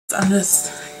I'm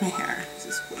just, my hair is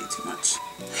just way too much.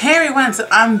 Hey everyone, so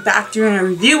I'm back doing a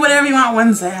review whatever you want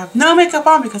Wednesday. I have no makeup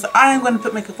on because I am going to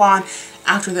put makeup on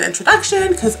after the introduction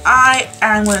because I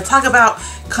am going to talk about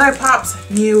ColourPop's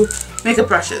new makeup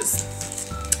brushes.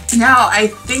 Now, I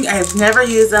think I've never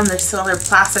used them. They're still in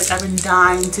plastic. I've been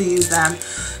dying to use them.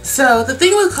 So the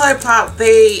thing with ColourPop,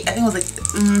 I think it was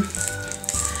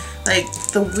like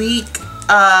the week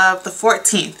of the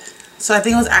 14th. So I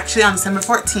think it was actually on December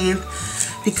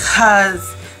 14th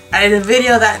because I did a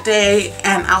video that day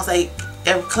and I was like,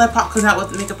 if ColourPop comes out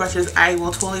with makeup brushes, I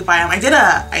will totally buy them. I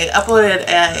uploaded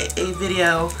a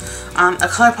video on a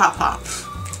ColourPop pop.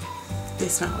 They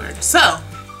smell weird. So,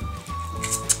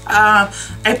 I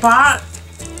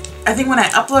think when I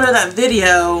uploaded that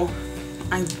video,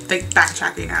 I'm like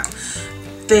backtracking now,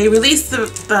 they released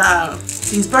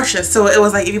these brushes. So it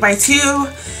was like if you buy two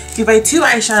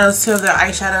eyeshadows, two of the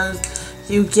eyeshadows,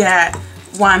 you get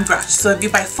one brush. So if you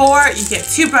buy 4, you get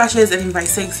 2 brushes, and if you buy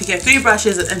 6, you get 3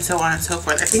 brushes, and so on and so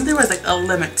forth. I think there was like a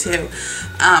limit too.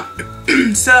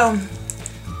 So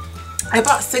I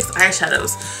bought 6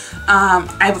 eyeshadows.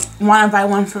 I want to buy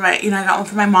one for my, I got one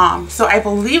for my mom. So I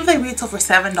believe they retail for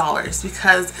 $7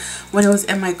 because when it was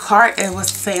in my cart, it was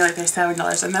saying like they're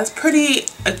 $7, and that's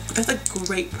that's a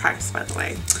great price, by the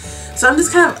way. So I'm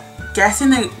just kind of guessing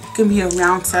they can be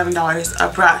around $7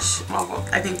 a brush. Well,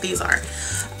 I think these are.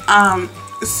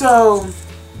 So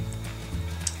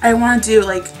I want to do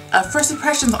like first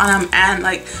impressions on them and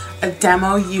like a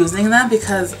demo using them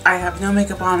because I have no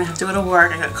makeup on. I have to go to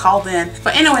work. I got called in.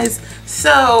 But anyways,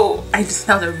 so I just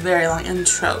felt a very long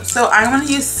intro. So I want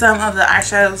to use some of the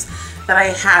eyeshadows that I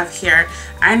have here.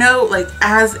 I know like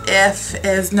As If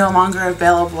is no longer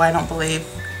available, I don't believe,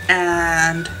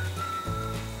 and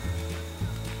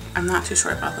I'm not too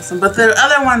sure about this one, but the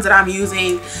other ones that I'm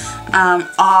using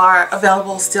are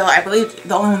available still. I believe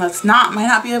the only one that's might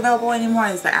not be available anymore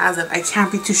is the As If. I can't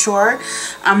be too sure.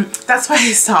 That's why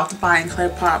I stopped buying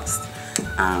ColourPop's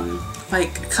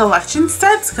like collection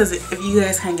sets, because if you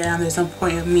guys can't get them, there's no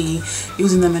point of me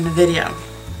using them in a video.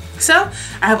 So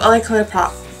I have other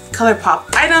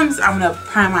ColourPop items. I'm gonna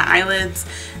prime my eyelids,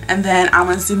 and then I'm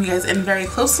gonna zoom you guys in very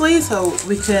closely so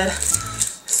we could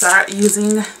start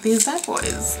using these bad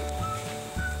boys.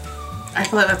 I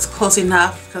feel like that's close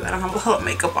enough because I don't have a lot of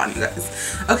makeup on, you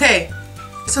guys. Okay,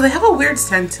 so they have a weird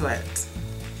scent to it,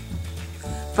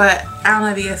 but I don't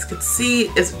know if you guys could see.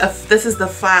 This is the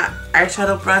flat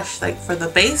eyeshadow brush, like for the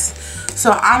base.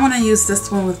 So I want to use this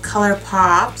one with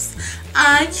ColourPop's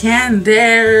I Can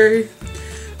Dare.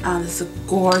 This is a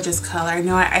gorgeous color. I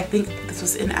know I think this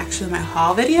was in actually my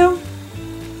haul video.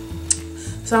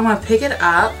 So I'm gonna pick it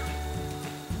up.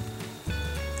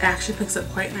 It actually picks up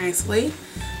quite nicely.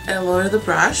 I'll lower the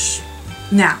brush.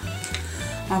 Now,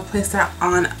 I'll place that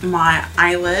on my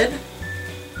eyelid.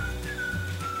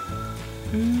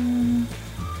 And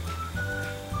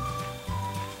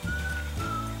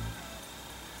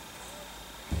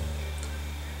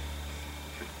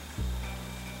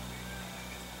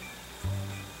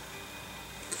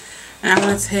I'm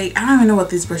going to take, I don't even know what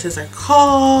these brushes are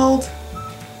called.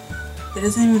 It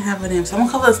doesn't even have a name. So I'm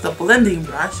going to call this the blending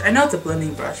brush. I know it's a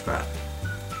blending brush, but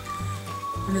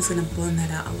I'm just going to blend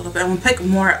that out a little bit. I'm going to pick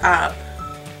more up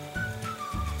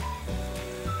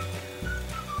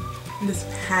and just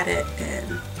pat it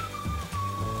in.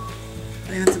 I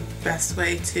think that's the best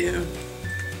way to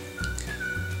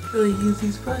really use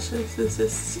these brushes, is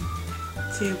just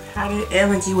to pat it in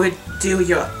like you would do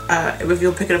your, if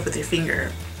you'll pick it up with your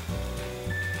finger.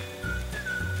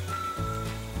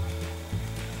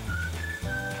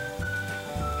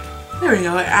 There we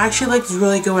go. It actually looks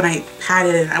really good when I pat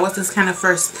it in. I was just kind of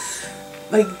first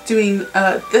like doing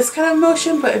this kind of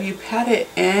motion, but if you pat it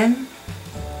in,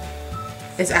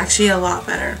 it's actually a lot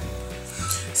better.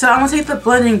 So I'm going to take the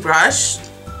blending brush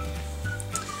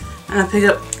and I'll pick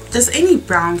up just any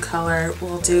brown color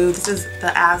will do. This is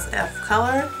the As If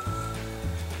color.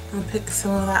 I'll pick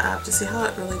some of that up to see how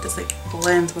it really just like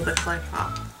blends with the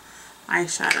ColourPop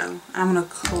eyeshadow. I'm going to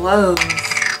close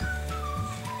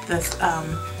this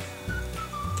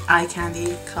eye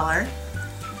candy color,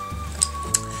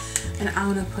 and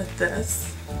I'm gonna put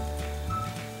this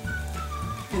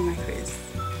in my crease.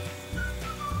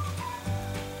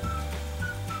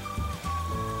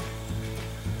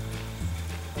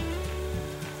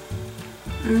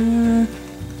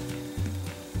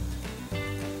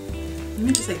 Let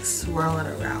me just like swirl it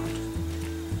around.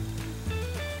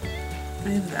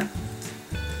 Maybe that.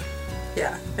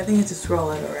 Yeah, I think you have to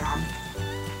swirl it around.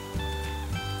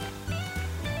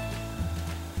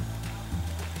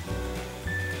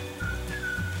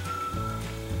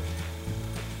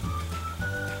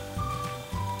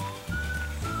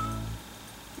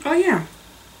 Oh yeah,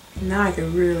 now I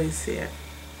can really see it.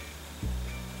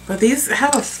 But these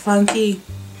have a funky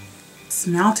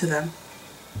smell to them.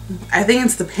 I think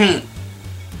it's the paint.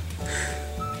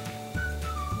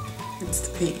 It's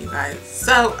the paint, you guys.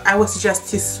 So I would suggest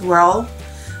to swirl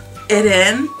it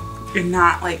in and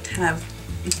not like kind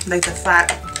of like the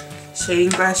flat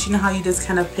shading brush. You know how you just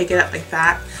kind of pick it up like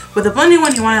that? With the blending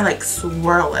one, you want to like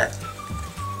swirl it.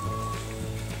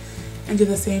 And do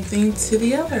the same thing to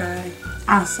the other eye.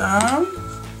 Awesome.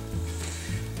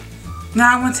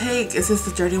 Now I'm going to take, is this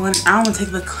the dirty one? I'm going to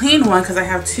take the clean one because I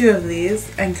have two of these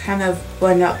and kind of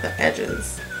blend out the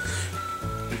edges.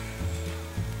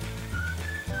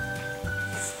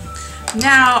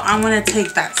 Now I'm going to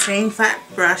take that same flat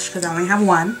brush because I only have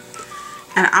one.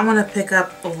 And I'm going to pick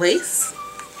up a lace.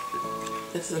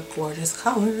 This is a gorgeous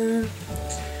color.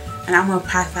 And I'm going to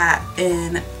pack that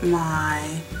in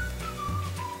my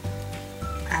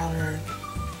outer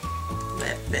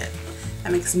lip bit.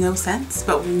 That makes no sense,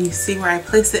 but when you see where I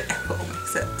place it, it will make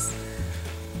sense.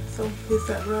 So place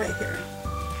that right here.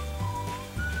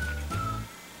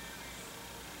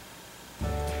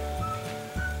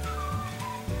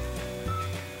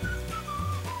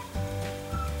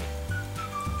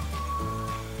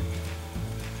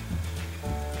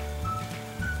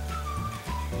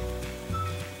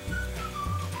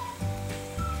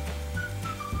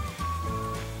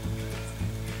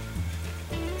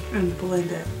 And blend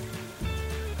it.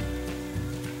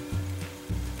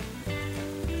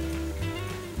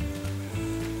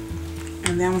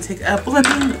 And then we'll take a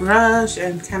blending brush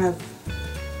and kind of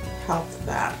help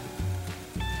that.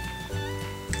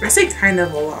 I say kind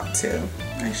of a lot too.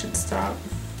 I should stop.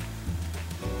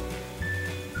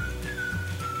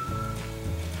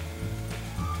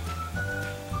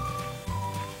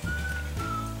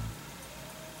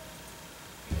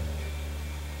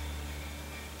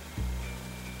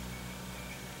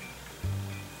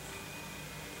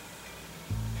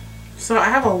 So I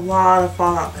have a lot of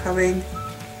fallout coming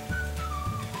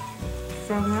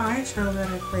from the eyeshadow that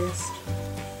I placed.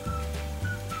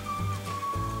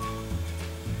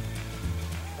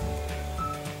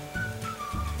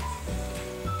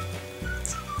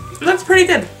 It looks pretty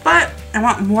good, but I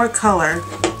want more color.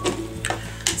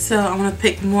 So I'm gonna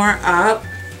pick more up.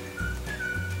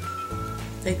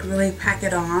 Like really pack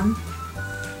it on.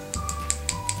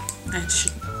 It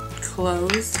should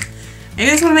close. And you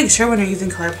guys want to make sure when you're using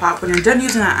ColourPop, when you're done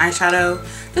using that eyeshadow,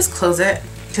 just close it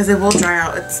because it will dry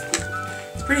out. It's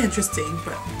pretty interesting,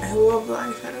 but I love the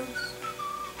eyeshadows.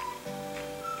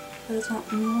 I just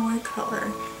want more color.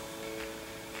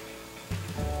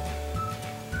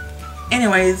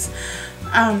 Anyways,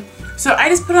 so I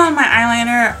just put on my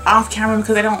eyeliner off camera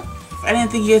because I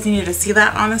didn't think you guys needed to see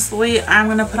that, honestly. I'm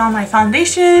gonna put on my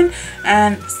foundation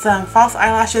and some false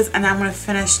eyelashes, and I'm gonna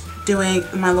finish doing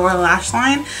my lower lash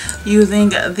line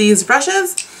using these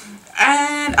brushes,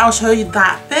 and I'll show you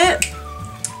that bit,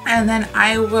 and then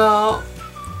I will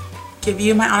give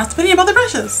you my honest opinion about the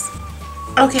brushes.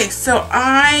 Okay, so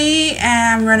I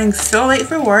am running so late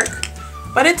for work,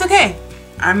 but it's okay.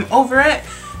 I'm over it.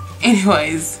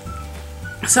 Anyways,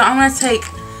 so I'm going to take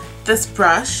this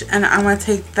brush and I'm going to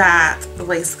take that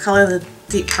lace color, the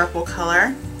deep purple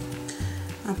color.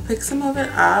 I'll pick some of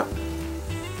it up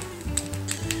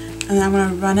and then I'm going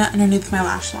to run it underneath my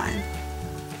lash line.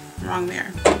 Wrong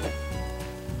mirror.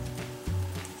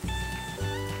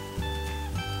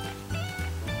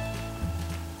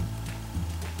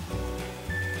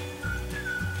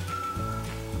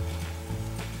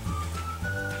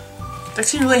 It's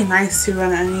actually really nice to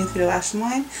run it underneath your lash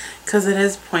line because it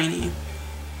is pointy.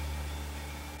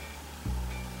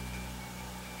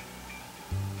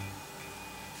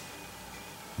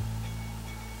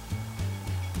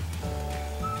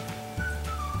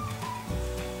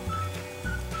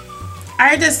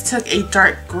 I just took a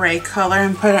dark gray color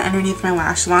and put it underneath my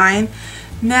lash line.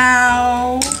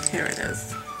 Now, here it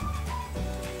is.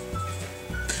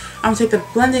 I'm going to take the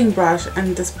blending brush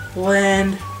and just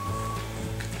blend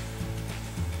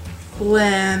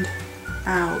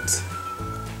out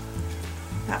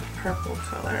that purple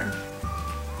color.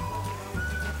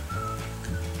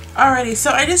 Alrighty,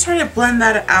 so I just tried to blend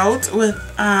that out with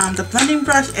the blending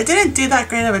brush. It didn't do that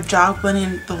great of a job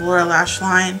blending the lower lash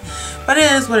line, but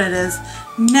it is what it is.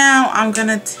 Now I'm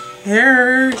gonna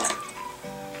take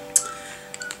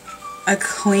a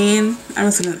clean, I'm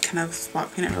just gonna kind of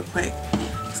spot paint it real quick.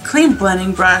 It's a clean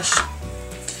blending brush.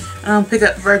 And I'll pick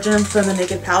up Virgin from the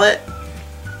Naked palette.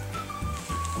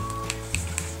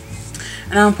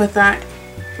 And I'll put that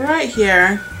right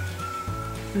here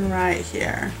and right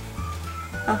here.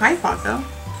 Oh, hi, Paco.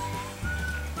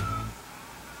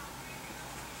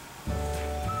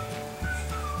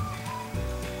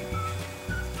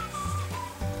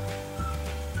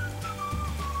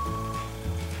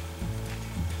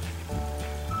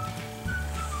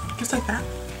 just like that.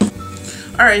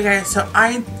 Alright you guys, so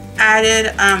I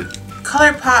added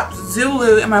ColourPop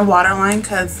Zulu in my waterline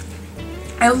because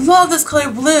I love this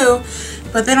color blue,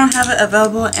 but they don't have it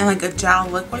available in like a gel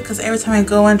liquid because every time I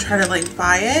go and try to like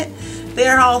buy it, they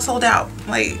are all sold out.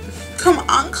 Like, come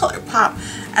on ColourPop.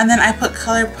 And then I put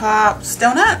ColourPop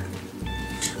Donut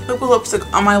liquid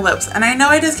lipstick on my lips. And I know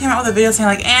I just came out with a video saying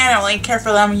like, I don't really care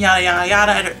for them, yada yada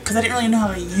yada, because I didn't really know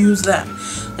how to use them.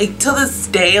 Like till this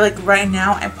day, like right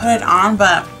now, I put it on,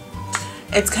 but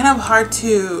it's kind of hard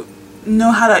to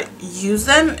know how to use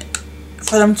them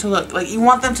for them to look like you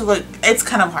want them to look. It's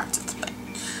kind of hard to explain.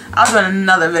 I'll do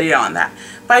another video on that.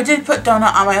 But I did put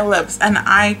Donut on my lips and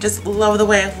I just love the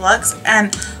way it looks.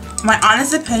 And my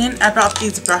honest opinion about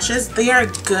these brushes, they are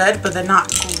good, but they're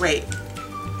not great.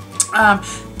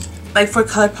 Like for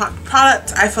ColourPop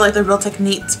products, I feel like the Real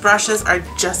Techniques brushes are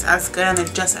just as good and they're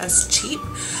just as cheap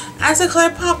as the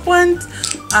ColourPop ones.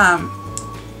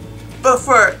 But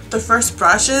for the first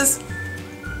brushes,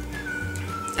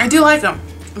 I do like them.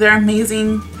 They're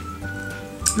amazing.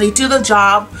 They do the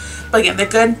job, but again, they're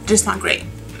good, just not great.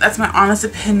 That's my honest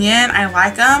opinion. I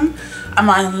like them. I'm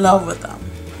not in love with them.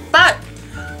 But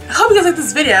I hope you guys like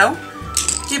this video.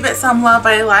 Give it some love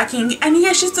by liking, and you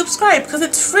guys should subscribe because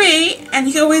it's free and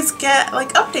you can always get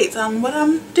like updates on what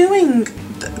I'm doing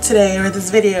today or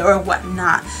this video or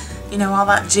whatnot. You know, all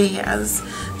that jazz.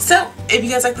 So if you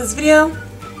guys like this video,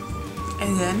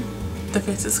 again, don't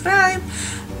forget to subscribe,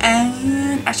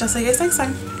 and I shall see you guys next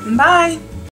time. Bye!